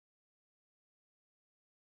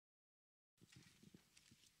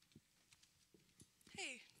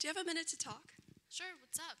do you have a minute to talk? Sure,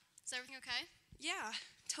 what's up? Is everything okay? Yeah,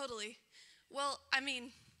 totally. Well,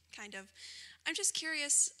 kind of. I'm just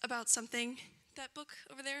curious about something. That book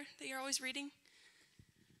over there that you're always reading.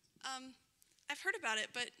 I've heard about it,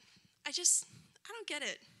 but I don't get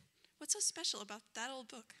it. What's so special about that old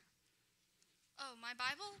book? Oh, my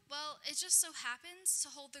Bible? Well, it just so happens to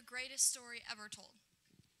hold the greatest story ever told.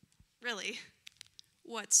 Really?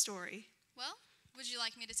 What story? Well, would you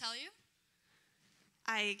like me to tell you?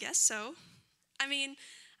 I guess so. I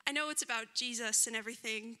know it's about Jesus and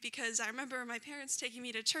everything because I remember my parents taking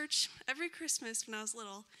me to church every Christmas when I was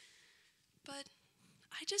little. But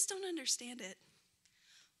I just don't understand it.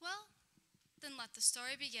 Well, then let the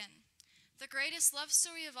story begin. The greatest love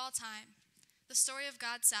story of all time, the story of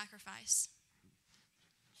God's sacrifice.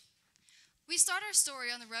 We start our story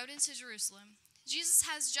on the road into Jerusalem. Jesus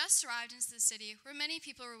has just arrived into the city where many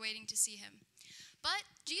people were waiting to see him. But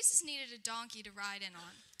Jesus needed a donkey to ride in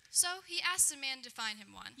on. So he asked a man to find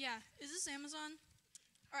him one. Yeah, is this Amazon?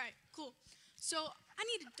 All right, cool. So I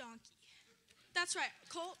need a donkey. That's right,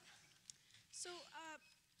 Colt. So,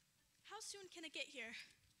 how soon can it get here?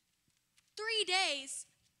 3 days?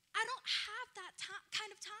 I don't have that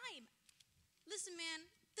kind of time. Listen,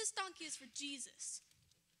 man, this donkey is for Jesus.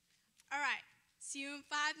 All right, see you in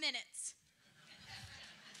 5 minutes.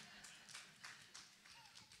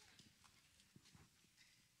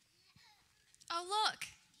 Oh, look.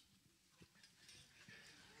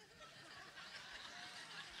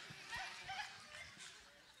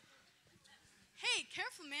 Hey,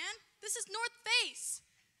 careful, man. This is North Face.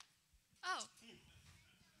 Oh.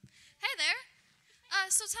 Hey there.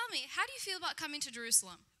 So tell me, how do you feel about coming to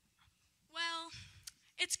Jerusalem? Well,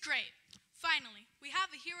 it's great. Finally, we have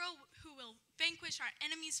a hero who will vanquish our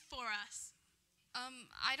enemies for us.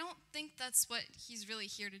 I don't think that's what he's really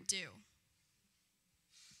here to do.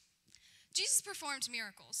 Jesus performed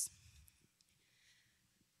miracles.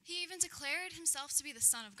 He even declared himself to be the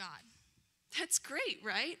Son of God. That's great,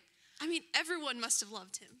 right? Everyone must have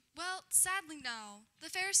loved him. Well, sadly, no. The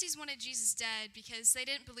Pharisees wanted Jesus dead because they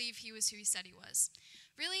didn't believe he was who he said he was.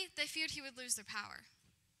 Really, they feared he would lose their power.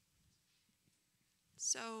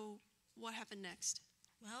 So, what happened next?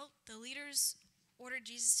 Well, the leaders ordered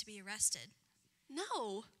Jesus to be arrested.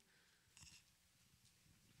 No.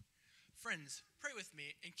 Friends, pray with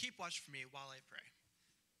me and keep watch for me while I pray.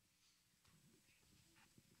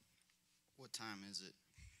 What time is it?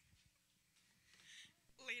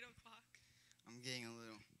 8 o'clock. I'm getting a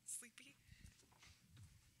little Sleepy?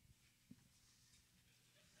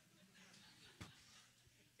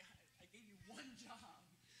 I gave you one job.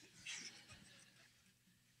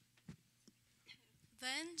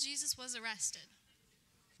 Then Jesus was arrested.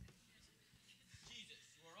 Jesus,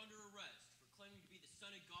 you are under arrest for claiming to be the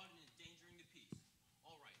Son of God and endangering the peace.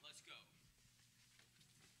 All right, let's go.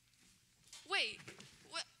 Wait,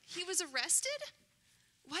 what? He was arrested?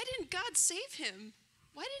 Why didn't God save him?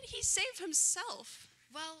 Why didn't he save himself?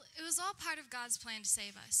 Well, it was all part of God's plan to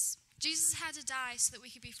save us. Jesus had to die so that we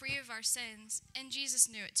could be free of our sins, and Jesus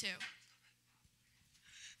knew it too.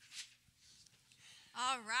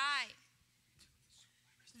 All right.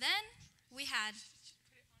 Then we had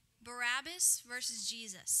Barabbas versus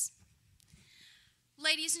Jesus.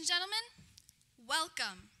 Ladies and gentlemen,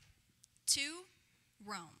 welcome to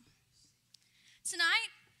Rome.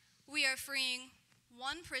 Tonight, we are freeing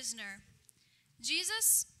one prisoner,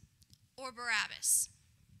 Jesus or Barabbas.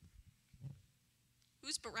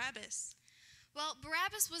 Who's Barabbas? Well,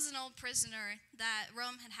 Barabbas was an old prisoner that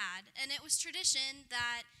Rome had, and it was tradition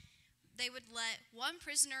that they would let one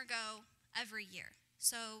prisoner go every year.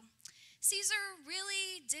 So Caesar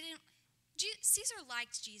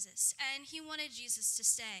liked Jesus, and he wanted Jesus to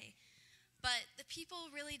stay. But the people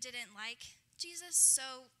really didn't like Jesus,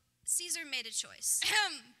 so Caesar made a choice.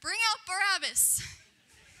 Bring out Barabbas.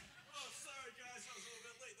 Oh, sorry, guys. I was a little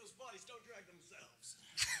bit late. Those bodies don't drag themselves.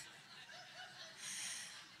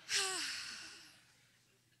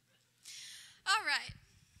 All right.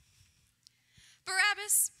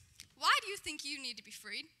 Barabbas, why do you think you need to be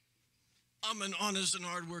freed? I'm an honest and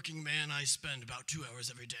hardworking man. I spend about 2 hours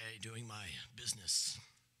every day doing my business.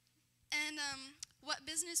 And, what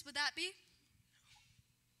business would that be?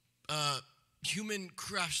 Human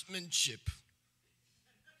craftsmanship.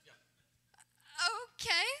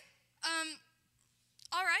 Okay.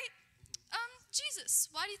 All right. Jesus,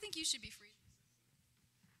 why do you think you should be freed?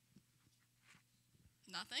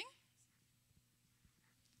 Nothing?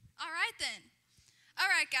 All right, then. All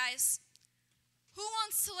right, guys. Who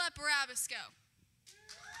wants to let Barabbas go?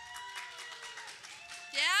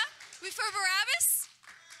 Yeah? We for Barabbas?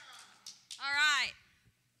 All right.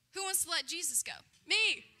 Who wants to let Jesus go?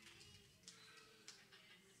 Me.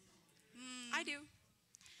 I do.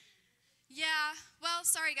 Yeah, well,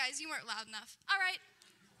 sorry guys, you weren't loud enough. All right,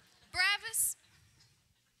 Barabbas,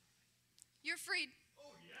 you're freed.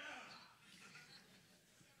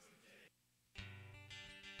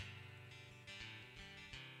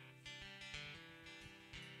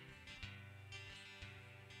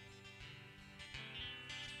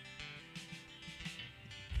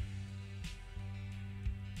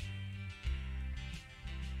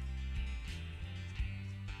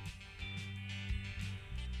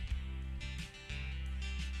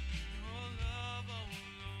 Your love, oh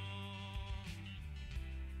Lord,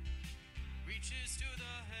 reaches to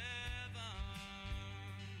the heavens.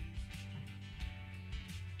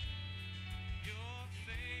 Your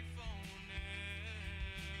faithfulness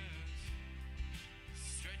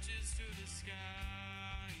stretches to the sky.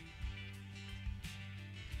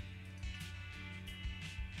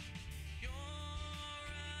 Your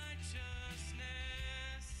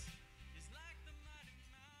righteousness is like the mighty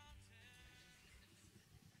mountain.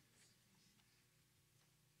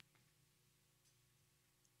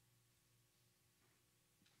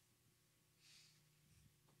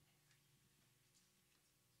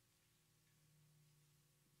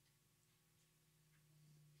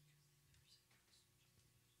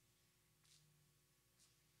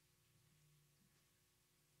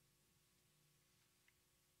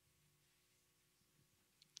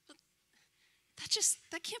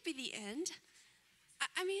 That can't be the end.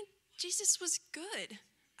 I mean, Jesus was good.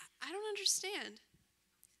 I don't understand.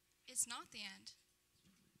 It's not the end.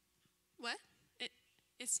 What?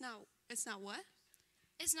 It's not what?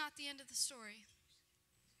 It's not the end of the story.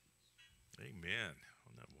 Amen.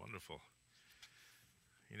 Isn't that wonderful?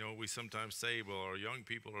 You know, we sometimes say, well, our young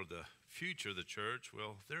people are the future of the church.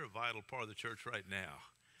 Well, they're a vital part of the church right now.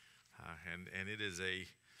 And it is a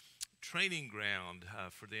training ground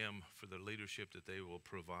for them, for the leadership that they will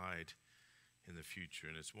provide in the future.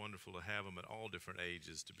 And it's wonderful to have them at all different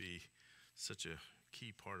ages to be such a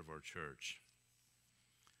key part of our church.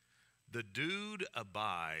 The dude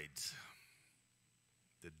abides.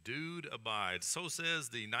 The dude abides. So says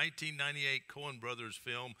the 1998 Coen Brothers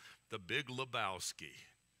film, The Big Lebowski,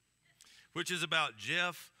 which is about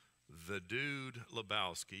Jeff the Dude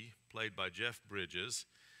Lebowski, played by Jeff Bridges,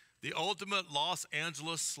 the ultimate Los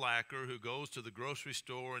Angeles slacker who goes to the grocery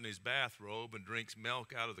store in his bathrobe and drinks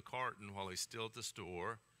milk out of the carton while he's still at the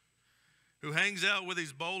store, who hangs out with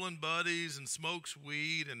his bowling buddies and smokes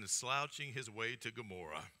weed and is slouching his way to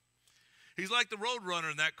Gomorrah. He's like the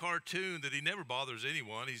Roadrunner in that cartoon that he never bothers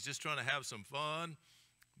anyone. He's just trying to have some fun,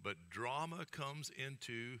 but drama comes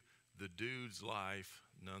into the dude's life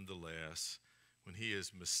nonetheless when he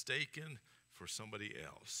is mistaken for somebody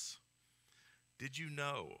else. Did you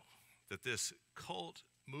know that this cult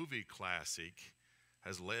movie classic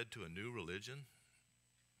has led to a new religion?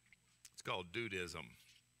 It's called Dudism.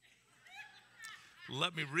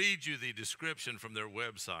 Let me read you the description from their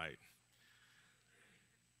website.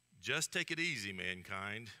 Just take it easy,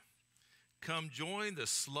 mankind. Come join the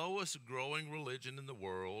slowest growing religion in the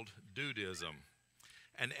world, Dudism,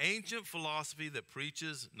 an ancient philosophy that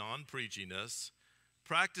preaches non-preachiness,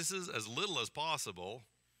 practices as little as possible,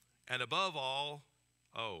 and above all,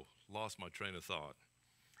 lost my train of thought.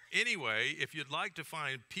 Anyway, if you'd like to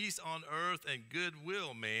find peace on earth and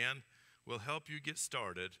goodwill, man, we'll help you get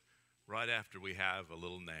started right after we have a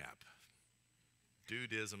little nap.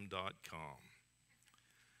 Dudism.com.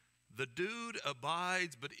 The dude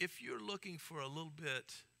abides, but if you're looking for a little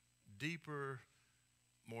bit deeper,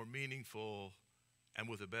 more meaningful, and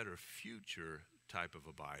with a better future type of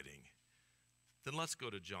abiding, then let's go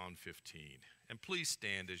to John 15. And please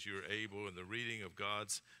stand as you're able in the reading of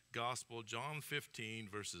God's gospel, John 15,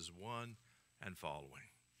 verses 1 and following.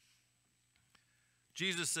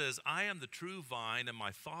 Jesus says, I am the true vine, and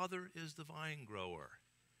my Father is the vine grower.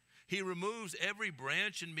 He removes every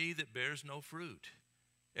branch in me that bears no fruit.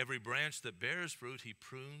 Every branch that bears fruit, he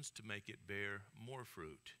prunes to make it bear more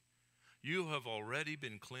fruit. You have already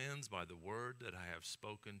been cleansed by the word that I have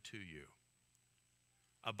spoken to you.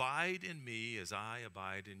 Abide in me as I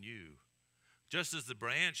abide in you. Just as the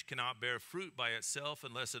branch cannot bear fruit by itself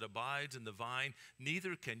unless it abides in the vine,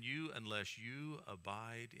 neither can you unless you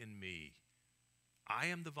abide in me. I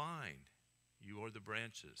am the vine, you are the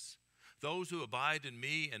branches. Those who abide in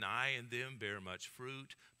me and I in them bear much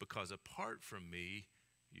fruit, because apart from me,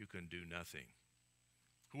 you can do nothing.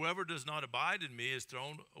 Whoever does not abide in me is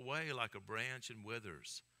thrown away like a branch and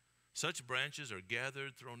withers. Such branches are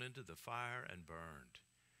gathered, thrown into the fire, and burned.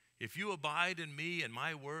 If you abide in me and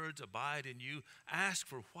my words abide in you, ask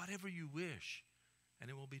for whatever you wish, and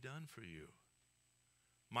it will be done for you.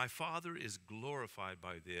 My Father is glorified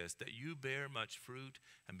by this, that you bear much fruit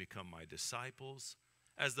and become my disciples.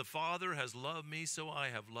 As the Father has loved me, so I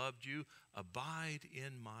have loved you. Abide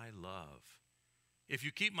in my love. If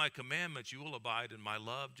you keep my commandments, you will abide in my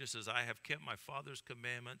love, just as I have kept my Father's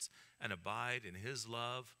commandments and abide in his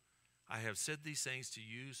love. I have said these things to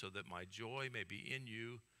you so that my joy may be in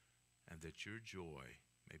you and that your joy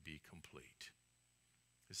may be complete.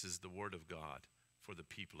 This is the word of God for the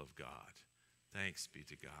people of God. Thanks be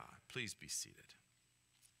to God. Please be seated.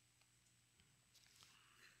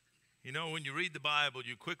 You know, when you read the Bible,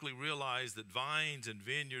 you quickly realize that vines and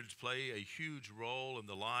vineyards play a huge role in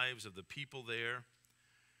the lives of the people there.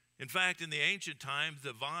 In fact, in the ancient times,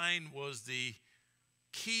 the vine was the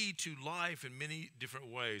key to life in many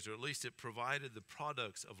different ways, or at least it provided the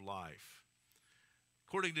products of life.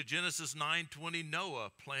 According to Genesis 9:20,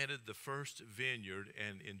 Noah planted the first vineyard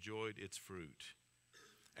and enjoyed its fruit.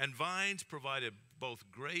 And vines provided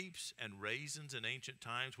both grapes and raisins in ancient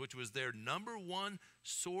times, which was their number one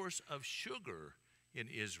source of sugar in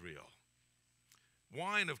Israel.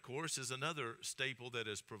 Wine, of course, is another staple that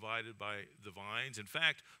is provided by the vines. In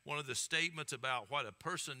fact, one of the statements about what a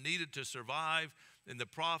person needed to survive in the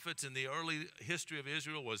prophets in the early history of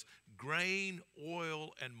Israel was grain,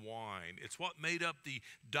 oil, and wine. It's what made up the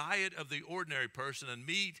diet of the ordinary person, and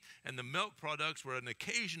meat and the milk products were an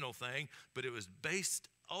occasional thing, but it was based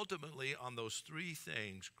ultimately on those three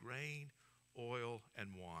things: grain, oil,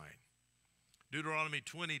 and wine. Deuteronomy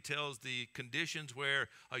 20 tells the conditions where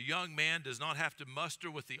a young man does not have to muster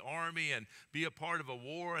with the army and be a part of a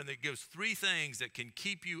war, and it gives three things that can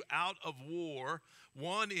keep you out of war.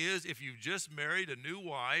 One is if you've just married a new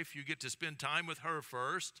wife, you get to spend time with her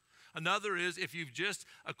first. Another is if you've just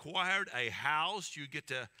acquired a house, you get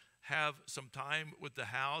to have some time with the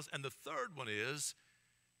house. And the third one is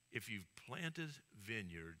if you've planted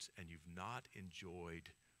vineyards and you've not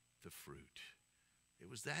enjoyed the fruit. It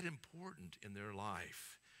was that important in their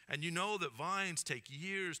life. And you know that vines take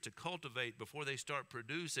years to cultivate before they start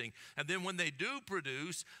producing. And then when they do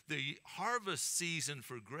produce, the harvest season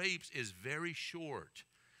for grapes is very short.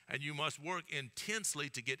 And you must work intensely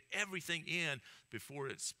to get everything in before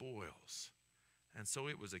it spoils. And so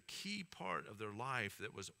it was a key part of their life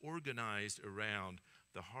that was organized around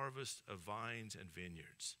the harvest of vines and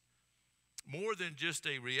vineyards. More than just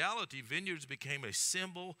a reality, vineyards became a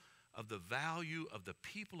symbol of the value of the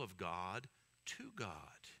people of God to God.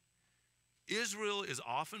 Israel is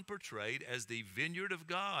often portrayed as the vineyard of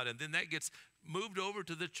God, and then that gets moved over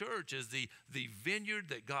to the church as the vineyard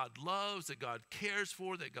that God loves, that God cares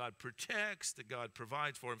for, that God protects, that God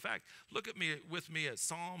provides for. In fact, look with me at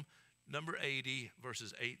Psalm number 80,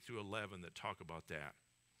 verses 8 through 11 that talk about that.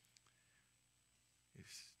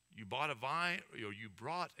 You brought a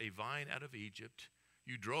vine out of Egypt.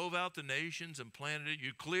 You drove out the nations and planted it.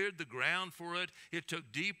 You cleared the ground for it. It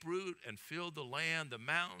took deep root and filled the land. The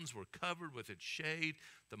mountains were covered with its shade,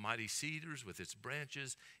 the mighty cedars with its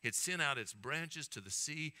branches. It sent out its branches to the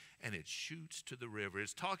sea and its shoots to the river.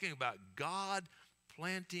 It's talking about God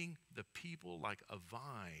planting the people like a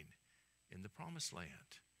vine in the promised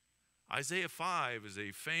land. Isaiah 5 is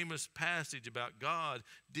a famous passage about God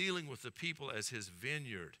dealing with the people as his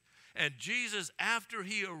vineyard. And Jesus, after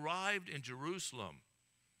he arrived in Jerusalem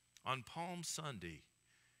on Palm Sunday,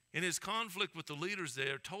 in his conflict with the leaders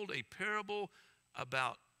there, told a parable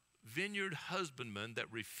about vineyard husbandmen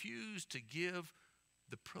that refused to give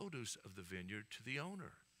the produce of the vineyard to the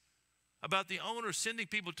owner. About the owner sending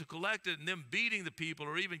people to collect it and them beating the people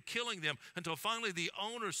or even killing them, until finally the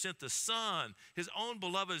owner sent the son, his own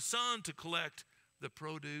beloved son, to collect the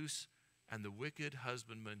produce, and the wicked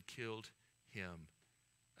husbandman killed him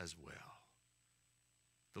as well.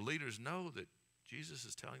 The leaders know that Jesus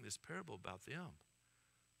is telling this parable about them,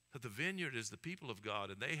 that the vineyard is the people of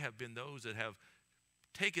God, and they have been those that have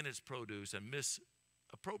taken its produce and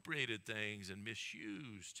misappropriated things and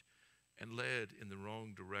misused and led in the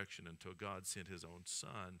wrong direction until God sent his own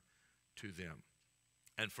son to them.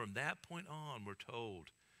 And from that point on, we're told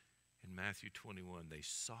in Matthew 21, they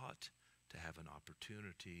sought to have an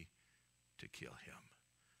opportunity to kill him.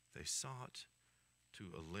 They sought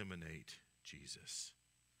to eliminate Jesus.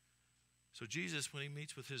 So Jesus, when he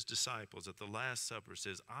meets with his disciples at the Last Supper,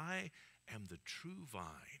 says, I am the true vine.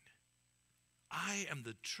 I am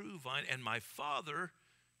the true vine, and my Father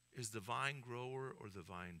is the vine grower or the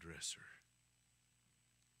vine dresser.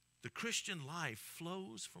 The Christian life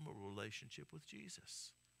flows from a relationship with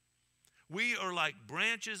Jesus. We are like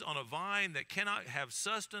branches on a vine that cannot have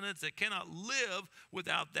sustenance, that cannot live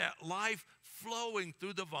without that life flowing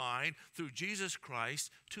through the vine, through Jesus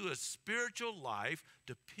Christ, to a spiritual life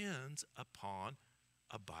depends upon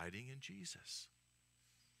abiding in Jesus.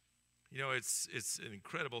 You know, it's an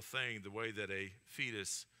incredible thing the way that a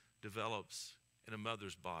fetus develops in a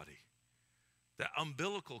mother's body. The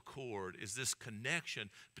umbilical cord is this connection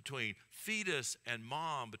between fetus and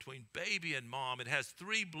mom, between baby and mom. It has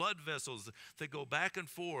 3 blood vessels that go back and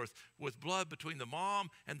forth with blood between the mom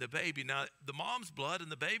and the baby. Now, the mom's blood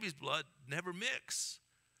and the baby's blood never mix,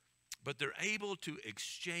 but they're able to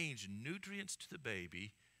exchange nutrients to the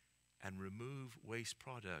baby and remove waste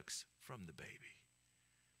products from the baby.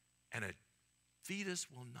 And a fetus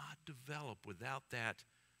will not develop without that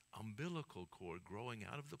umbilical cord growing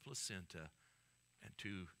out of the placenta and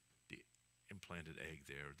to the implanted egg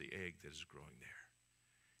there, the egg that is growing there.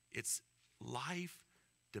 Its life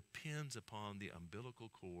depends upon the umbilical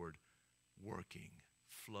cord working,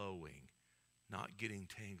 flowing, not getting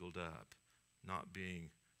tangled up, not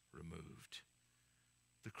being removed.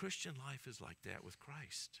 The Christian life is like that with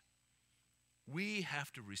Christ. We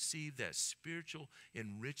have to receive that spiritual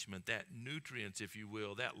enrichment, that nutrients, if you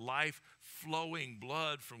will, that life-flowing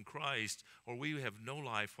blood from Christ, or we have no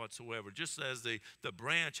life whatsoever. Just as the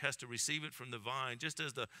branch has to receive it from the vine, just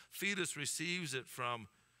as the fetus receives it from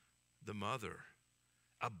the mother.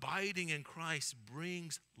 Abiding in Christ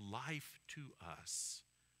brings life to us.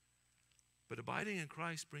 But abiding in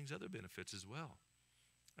Christ brings other benefits as well.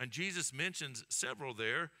 And Jesus mentions several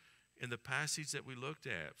there in the passage that we looked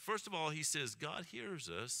at. First of all, he says, God hears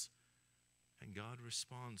us and God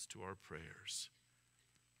responds to our prayers.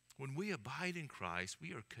 When we abide in Christ,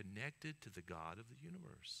 we are connected to the God of the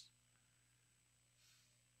universe.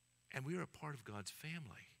 And we are a part of God's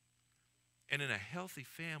family. And in a healthy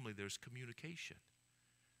family, there's communication.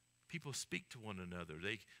 People speak to one another.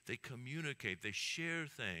 They communicate. They share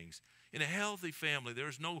things. In a healthy family,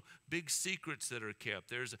 there's no big secrets that are kept.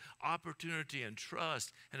 There's opportunity and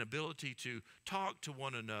trust and ability to talk to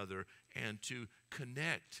one another and to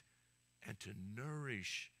connect and to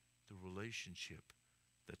nourish the relationship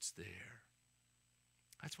that's there.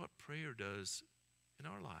 That's what prayer does in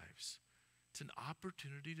our lives. It's an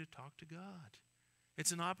opportunity to talk to God.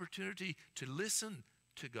 It's an opportunity to listen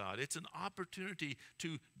to God. It's an opportunity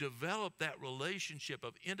to develop that relationship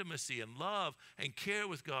of intimacy and love and care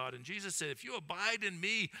with God. And Jesus said, if you abide in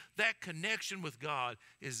me, that connection with God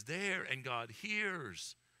is there, and God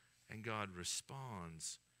hears and God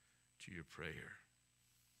responds to your prayer.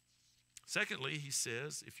 Secondly, he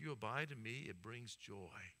says, if you abide in me, it brings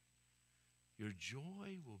joy. Your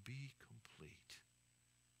joy will be complete.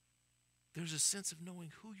 There's a sense of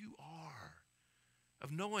knowing who you are,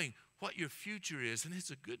 of knowing what your future is, and it's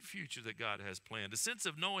a good future that God has planned. A sense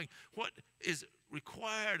of knowing what is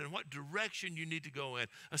required and what direction you need to go in.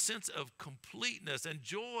 A sense of completeness, and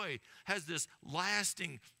joy has this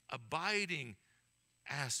lasting, abiding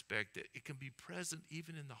aspect that it can be present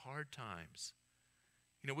even in the hard times.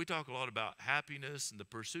 You know, we talk a lot about happiness and the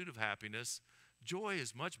pursuit of happiness. Joy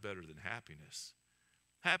is much better than happiness.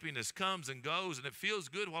 Happiness comes and goes, and it feels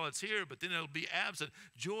good while it's here, but then it'll be absent.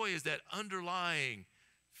 Joy is that underlying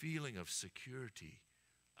feeling of security,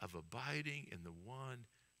 of abiding in the one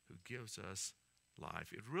who gives us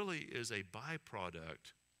life. It really is a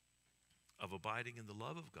byproduct of abiding in the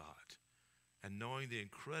love of God and knowing the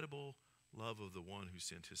incredible love of the one who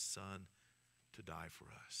sent his Son to die for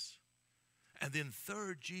us. And then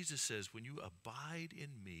third, Jesus says, when you abide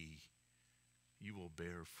in me, you will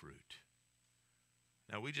bear fruit.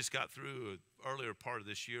 Now, we just got through an earlier part of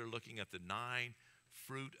this year looking at the 9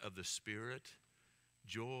 fruit of the Spirit.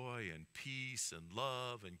 Joy and peace and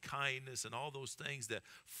love and kindness and all those things that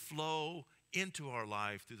flow into our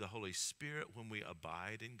life through the Holy Spirit when we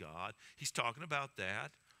abide in God. He's talking about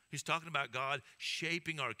that. He's talking about God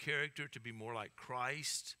shaping our character to be more like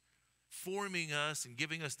Christ, forming us and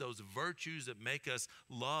giving us those virtues that make us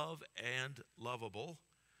love and lovable.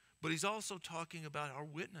 But he's also talking about our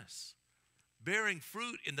witness, bearing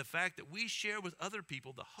fruit in the fact that we share with other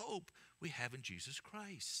people the hope we have in Jesus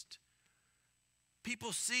Christ.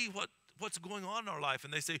 People see what's going on in our life,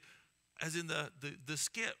 and they say, as in the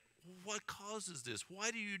skit, what causes this?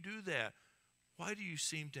 Why do you do that? Why do you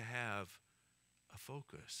seem to have a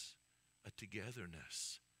focus, a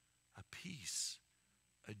togetherness, a peace,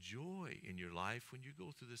 a joy in your life when you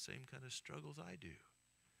go through the same kind of struggles I do?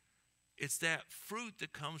 It's that fruit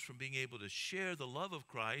that comes from being able to share the love of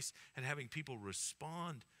Christ, and having people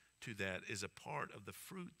respond to that is a part of the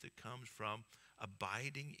fruit that comes from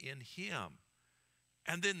abiding in him.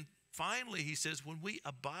 And then finally, he says, when we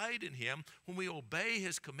abide in him, when we obey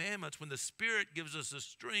his commandments, when the Spirit gives us the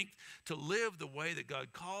strength to live the way that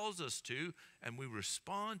God calls us to, and we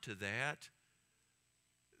respond to that,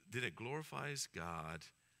 then it glorifies God,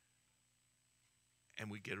 and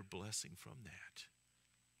we get a blessing from that.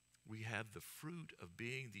 we have the fruit of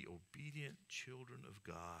being the obedient children of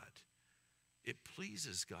God. It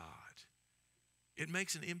pleases God. It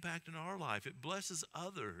makes an impact in our life. It blesses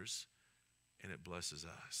others, and it blesses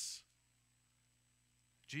us.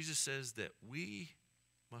 Jesus says that we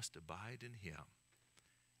must abide in him.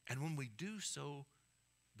 And when we do so,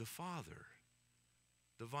 the Father,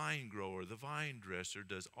 the vine grower, the vine dresser,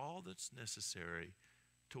 does all that's necessary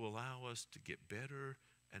to allow us to get better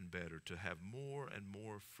and better, to have more and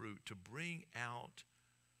more fruit, to bring out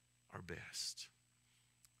our best.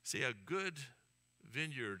 See, a good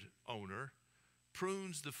vineyard owner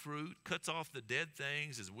prunes the fruit, cuts off the dead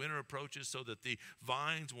things as winter approaches so that the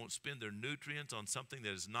vines won't spend their nutrients on something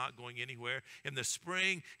that is not going anywhere. In the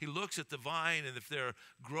spring, he looks at the vine, and if there are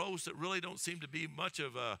growths that really don't seem to be much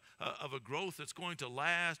of a growth that's going to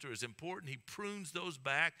last or is important, he prunes those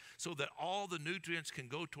back so that all the nutrients can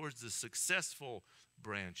go towards the successful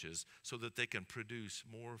branches so that they can produce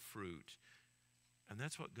more fruit. And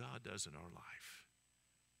that's what God does in our life.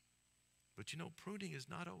 But you know, pruning is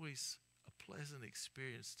not always a pleasant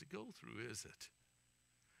experience to go through, is it?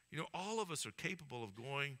 You know, all of us are capable of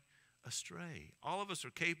going astray. All of us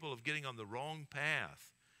are capable of getting on the wrong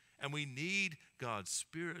path. And we need God's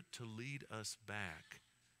Spirit to lead us back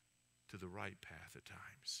to the right path at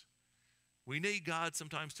times. We need God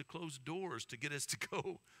sometimes to close doors to get us to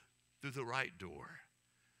go through the right door.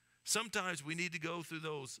 Sometimes we need to go through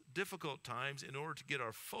those difficult times in order to get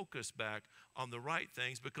our focus back on the right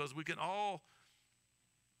things, because we can all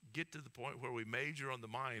get to the point where we major on the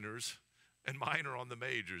minors and minor on the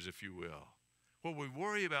majors, if you will. Where we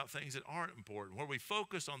worry about things that aren't important, where we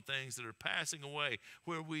focus on things that are passing away,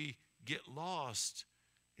 where we get lost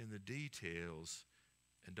in the details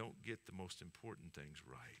and don't get the most important things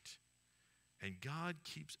right. And God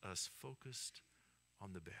keeps us focused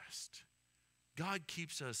on the best. God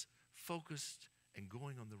keeps us focused and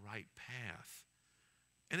going on the right path.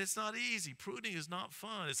 And it's not easy. Pruning is not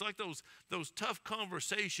fun. It's like those tough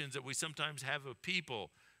conversations that we sometimes have with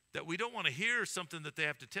people that we don't want to hear something that they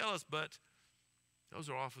have to tell us, but those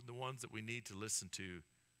are often the ones that we need to listen to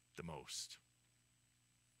the most.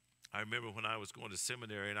 I remember when I was going to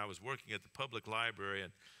seminary and I was working at the public library,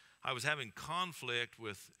 and I was having conflict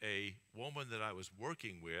with a woman that I was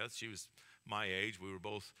working with. She was my age. We were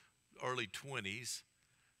both early 20s.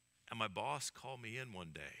 And my boss called me in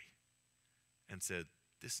one day and said,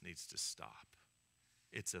 "This needs to stop.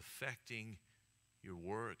 It's affecting your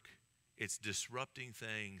work. It's disrupting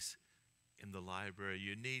things in the library.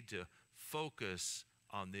 You need to focus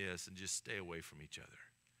on this and just stay away from each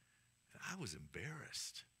other." And I was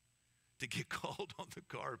embarrassed to get called on the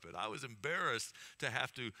carpet. I was embarrassed to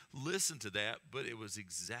have to listen to that, but it was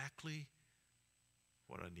exactly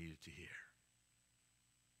what I needed to hear.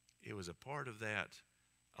 It was a part of that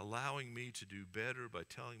allowing me to do better by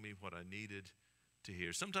telling me what I needed to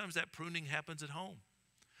hear. Sometimes that pruning happens at home.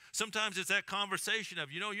 Sometimes it's that conversation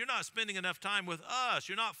of, you're not spending enough time with us.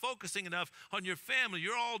 You're not focusing enough on your family.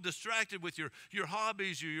 You're all distracted with your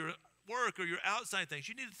hobbies, your work, or your outside things.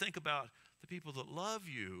 You need to think about the people that love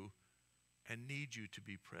you and need you to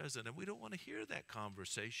be present. And we don't want to hear that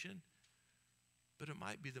conversation, but it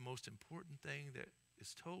might be the most important thing that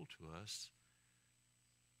is told to us.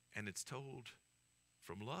 And it's told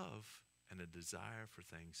from love and a desire for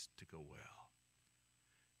things to go well.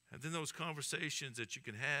 And then those conversations that you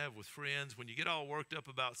can have with friends when you get all worked up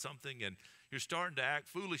about something and you're starting to act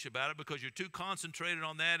foolish about it because you're too concentrated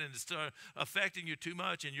on that and it's affecting you too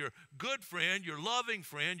much. And your good friend, your loving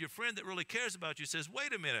friend, your friend that really cares about you says,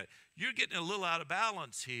 "Wait a minute, you're getting a little out of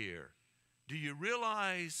balance here. Do you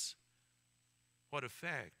realize what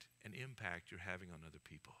effect and impact you're having on other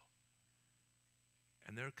people?"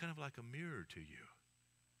 And they're kind of like a mirror to you.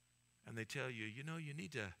 And they tell you, you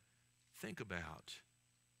need to think about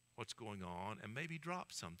what's going on and maybe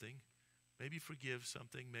drop something, maybe forgive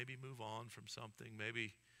something, maybe move on from something,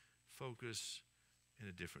 maybe focus in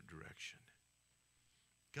a different direction.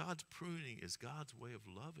 God's pruning is God's way of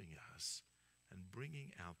loving us and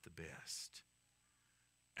bringing out the best.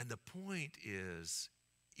 And the point is,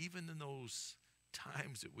 even in those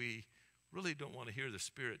times that we really don't want to hear the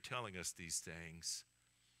Spirit telling us these things,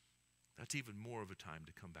 that's even more of a time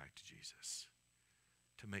to come back to Jesus,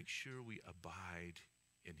 to make sure we abide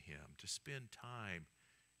in him, to spend time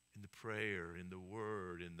in the prayer, in the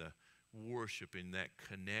word, in the worship, in that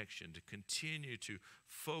connection, to continue to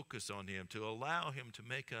focus on him, to allow him to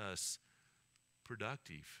make us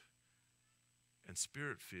productive and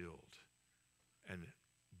spirit-filled and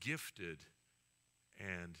gifted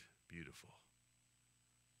and beautiful.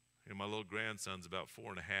 My little grandson's about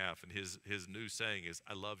 4.5, and his new saying is,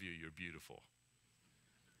 "I love you, you're beautiful."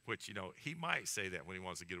 Which, he might say that when he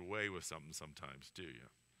wants to get away with something sometimes too.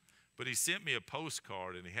 But he sent me a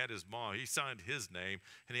postcard, and he had his mom. He signed his name,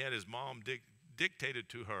 and he had his mom dictated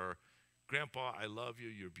to her, "Grandpa, I love you.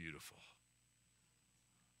 You're beautiful."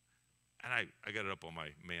 And I got it up on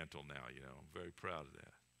my mantle now, I'm very proud of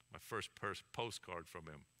that. My first postcard from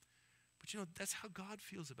him. But that's how God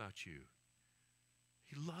feels about you.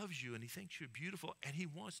 He loves you, and he thinks you're beautiful, and he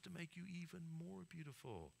wants to make you even more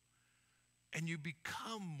beautiful. And you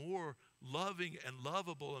become more loving and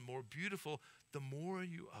lovable and more beautiful the more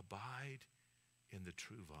you abide in the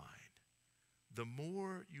true vine, the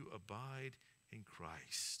more you abide in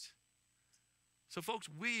Christ. So, folks,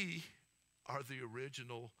 we are the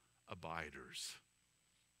original abiders.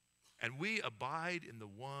 And we abide in the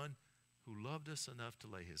one who loved us enough to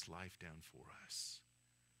lay his life down for us,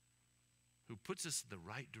 who puts us in the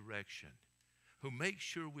right direction, who makes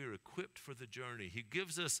sure we're equipped for the journey. He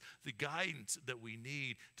gives us the guidance that we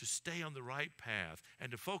need to stay on the right path and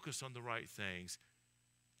to focus on the right things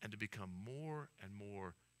and to become more and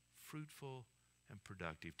more fruitful and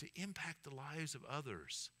productive, to impact the lives of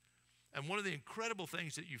others. And one of the incredible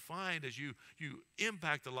things that you find as you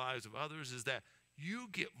impact the lives of others is that you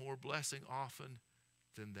get more blessing often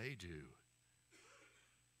than they do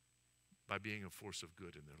by being a force of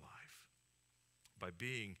good in their life, by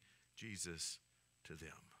being Jesus to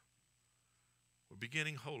them. We're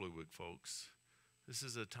beginning Holy Week, folks. This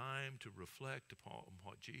is a time to reflect upon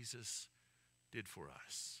what Jesus did for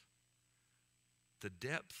us. The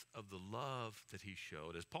depth of the love that he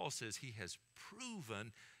showed. As Paul says, he has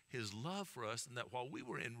proven his love for us, and that while we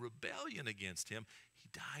were in rebellion against him, he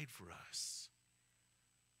died for us.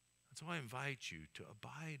 And so I invite you to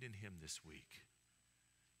abide in him this week.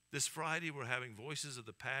 This Friday, we're having Voices of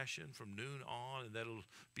the Passion from noon on, and that'll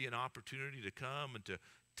be an opportunity to come and to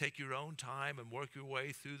take your own time and work your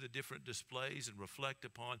way through the different displays and reflect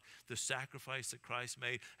upon the sacrifice that Christ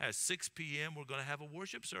made. At 6 p.m., we're going to have a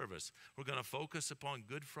worship service. We're going to focus upon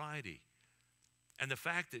Good Friday and the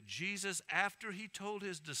fact that Jesus, after he told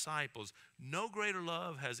his disciples, no greater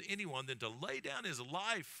love has anyone than to lay down his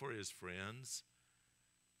life for his friends,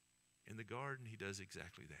 in the garden, he does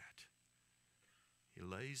exactly that. He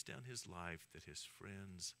lays down his life that his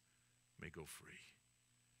friends may go free.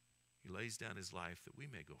 He lays down his life that we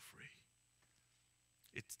may go free.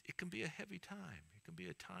 It can be a heavy time. It can be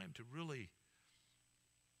a time to really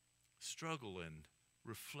struggle and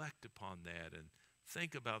reflect upon that and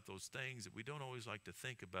think about those things that we don't always like to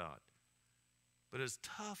think about. But as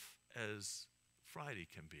tough as Friday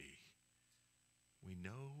can be, we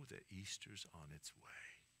know that Easter's on its way.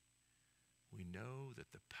 We know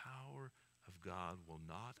that the power of God will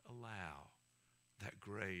not allow that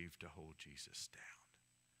grave to hold Jesus down.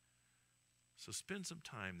 So spend some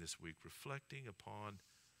time this week reflecting upon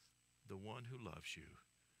the one who loves you,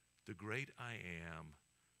 the great I am,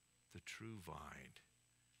 the true vine,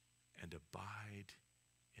 and abide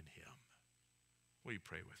in him. Will you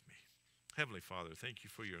pray with me? Heavenly Father, thank you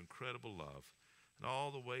for your incredible love and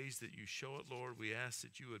all the ways that you show it, Lord. We ask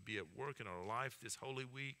that you would be at work in our life this Holy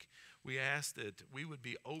Week. We ask that we would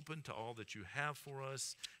be open to all that you have for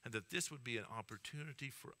us, and that this would be an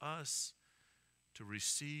opportunity for us to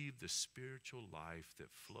receive the spiritual life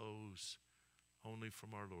that flows only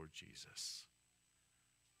from our Lord Jesus.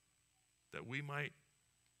 That we might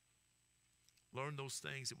learn those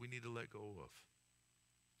things that we need to let go of,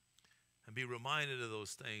 and be reminded of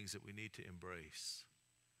those things that we need to embrace,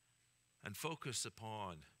 and focus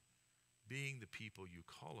upon being the people you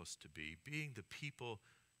call us to be, being the people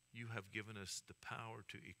you have given us the power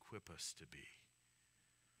to equip us to be.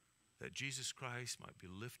 That Jesus Christ might be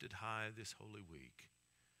lifted high this Holy Week,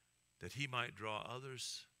 that he might draw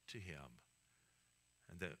others to him,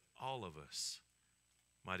 and that all of us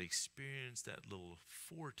might experience that little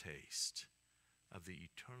foretaste of the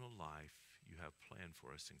eternal life you have planned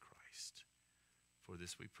for us in Christ. For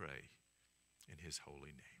this we pray in his holy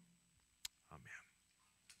name. Amen.